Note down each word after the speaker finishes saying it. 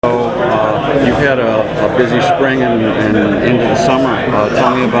You've had a busy spring and into the summer.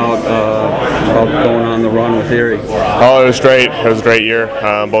 Tell me about going on the run with Erie. Oh, it was great. It was a great year,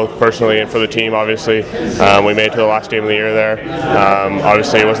 both personally and for the team, obviously. We made it to the last game of the year there.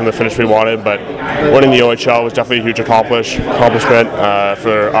 Obviously, it wasn't the finish we wanted, but winning the OHL was definitely a huge accomplishment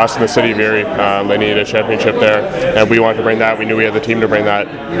for us in the city of Erie. They needed a championship there, and we wanted to bring that. We knew we had the team to bring that,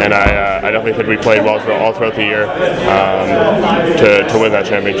 and I definitely think we played well all throughout the year to win that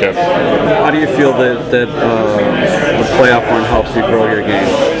championship. How do you feel that the playoff run helps you grow your game?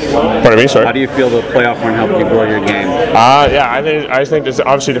 Pardon me, sorry? How do you feel the playoff run helped you grow your game? I just think it's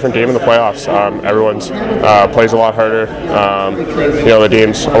obviously a different game in the playoffs. Everyone's plays a lot harder. The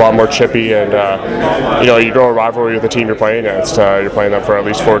game's a lot more chippy, and you grow a rivalry with the team you're playing against. You're playing them for at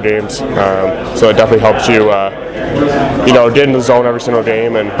least 4 games, so it definitely helps you, get in the zone every single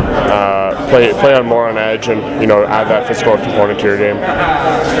game and play on more on edge, and add that physical component to your game.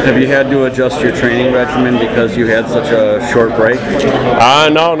 Have you had to adjust your training regimen because you had such a short break?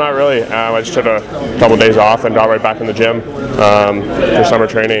 No, not really. I just took a couple days off and got right back in the gym for summer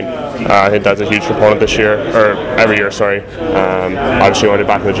training. I think that's a huge component this year, or every year, sorry. Obviously, I went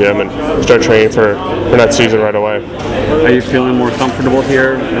back in the gym and start training for next season right away. Are you feeling more comfortable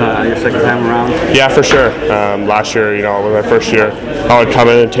here your second time around? Yeah, for sure. Last year, was my first year. I would come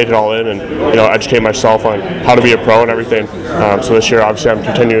in and take it all in and, educate myself on how to be a pro and everything. So this year, obviously, I'm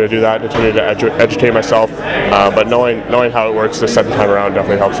continuing to do that, continue to educate myself. But knowing how it works the second time around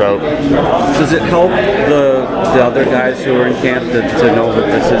definitely helps out. Does it help the other guys who are in camp to know that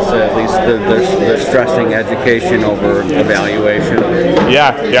this is at least they're stressing education over evaluation?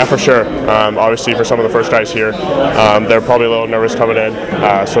 Yeah, for sure. Obviously, for some of the first guys here, they're probably a little nervous coming in.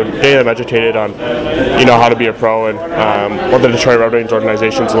 So getting them educated on, how to be a pro and what the Detroit Red Wings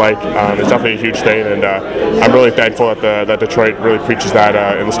organization's like is definitely a huge thing. And I'm really thankful that Detroit really preaches that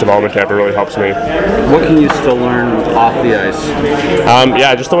in this development camp. It really helps me. What can you still learn off the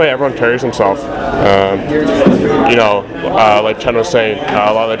ice? Just the way everyone carries himself. Like Chen was saying,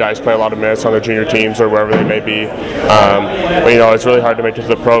 a lot of the guys play a lot of minutes on their junior teams or wherever they may be. But it's really hard to make it to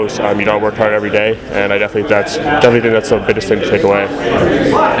the pros. You don't work hard every day, and I definitely think that's the biggest thing to take away.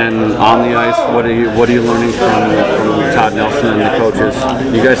 And on the ice, what are you learning from Todd Nelson and the coaches?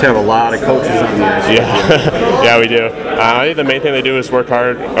 You guys have a lot of coaches on the ice. Yeah, we do. I think the main thing they do is work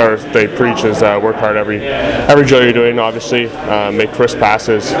hard, or they preach is work hard every drill you're doing. Obviously, make crisp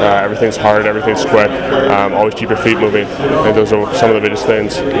passes. Everything's hard, everything's quick. Always keep your feet moving. I think those are some of the biggest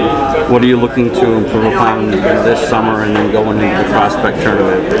things. What are you looking to improve upon this summer and then going into the prospect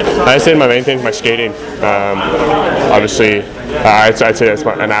tournament? I'd say my main thing is my skating. Obviously, I'd say that's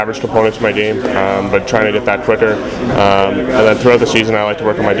an average component to my game, but trying to get that quicker. And then throughout the season, I like to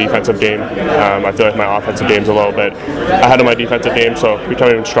work on my defensive game. I feel like my offensive game's a little bit ahead of my defensive game, so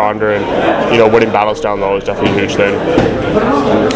becoming even stronger and winning battles down low is definitely a huge thing.